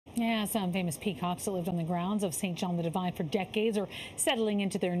Yeah, some famous peacocks that lived on the grounds of St. John the Divine for decades are settling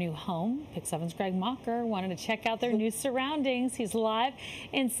into their new home. PIX11's Greg Mocker wanted to check out their new surroundings. He's live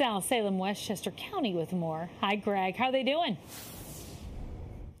in South Salem, Westchester County with more. Hi, Greg. How are they doing?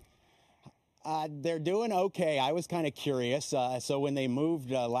 They're doing okay. I was kind of curious. So when they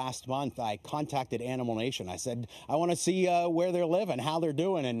moved last month, I contacted Animal Nation. I said, I want to see where they're living, how they're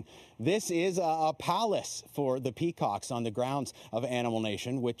doing. And this is a palace for the peacocks on the grounds of Animal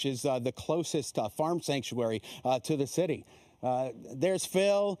Nation, which is the closest farm sanctuary to the city. There's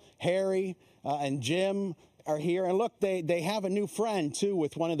Phil, Harry, and Jim are here. And look, they have a new friend, too,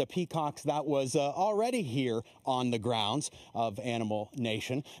 with one of the peacocks that was already here on the grounds of Animal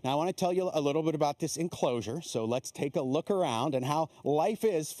Nation. Now, I want to tell you a little bit about this enclosure. So let's take a look around and how life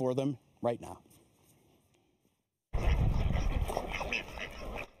is for them right now.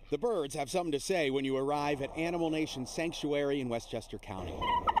 The birds have something to say when you arrive at Animal Nation Sanctuary in Westchester County.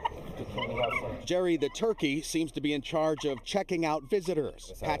 Jerry the turkey seems to be in charge of checking out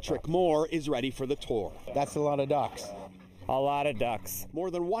visitors. Patrick Moore is ready for the tour. That's a lot of ducks. A lot of ducks. More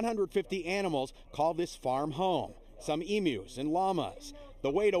than 150 animals call this farm home. Some emus and llamas.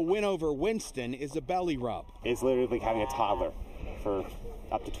 The way to win over Winston is a belly rub. It's literally like having a toddler for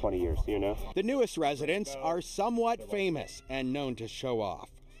up to 20 years, you know? The newest residents are somewhat famous and known to show off.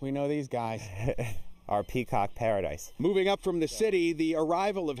 We know these guys. Our peacock paradise. Moving up from the city, the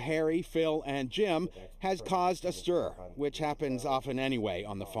arrival of Harry, Phil, and Jim has caused a stir, which happens often anyway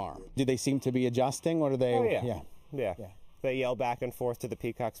on the farm. Do they seem to be adjusting, or do they? Oh, yeah. They yell back and forth to the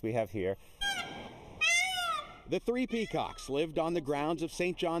peacocks we have here. The three peacocks lived on the grounds of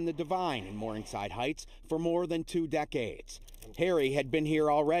St. John the Divine in Morningside Heights for more than 2 decades. Harry had been here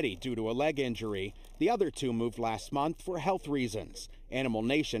already due to a leg injury. The other two moved last month for health reasons. Animal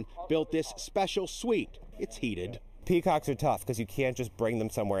Nation built this special suite. It's heated. Peacocks are tough because you can't just bring them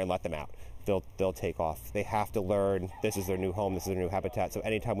somewhere and let them out. They'll take off. They have to learn this is their new home, this is their new habitat. So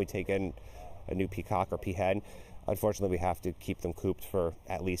anytime we take in a new peacock or peahen, unfortunately, we have to keep them cooped for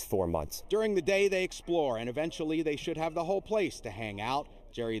at least 4 months. During the day, they explore, and eventually they should have the whole place to hang out.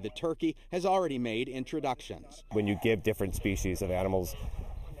 Jerry the turkey has already made introductions. When you give different species of animals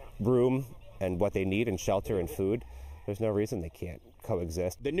room and what they need and shelter and food, there's no reason they can't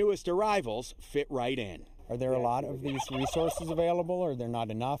coexist. The newest arrivals fit right in. Are there a lot of these resources available, or are there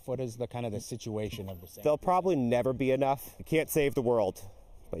not enough? What is the kind of the situation of the sanctuary? There'll probably never be enough. You can't save the world,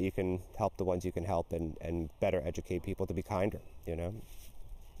 but you can help the ones you can help and better educate people to be kinder, you know,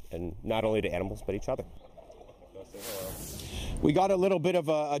 and not only to animals, but each other. We got a little bit of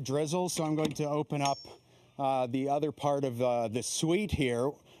a drizzle, so I'm going to open up the other part of the suite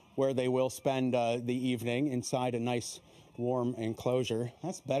here, where they will spend the evening inside a nice warm enclosure.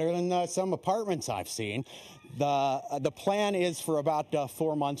 That's better than some apartments I've seen. The plan is for about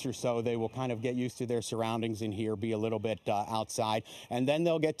 4 months or so, they will kind of get used to their surroundings in here, be a little bit outside, and then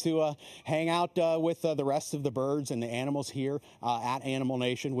they'll get to hang out with the rest of the birds and the animals here at Animal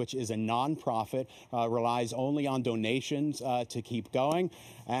Nation, which is a nonprofit, relies only on donations to keep going,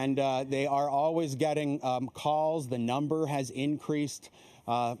 and they are always getting calls. The number has increased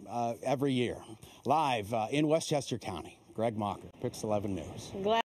every year. Live in Westchester County, Greg Mocker, PIX11 News.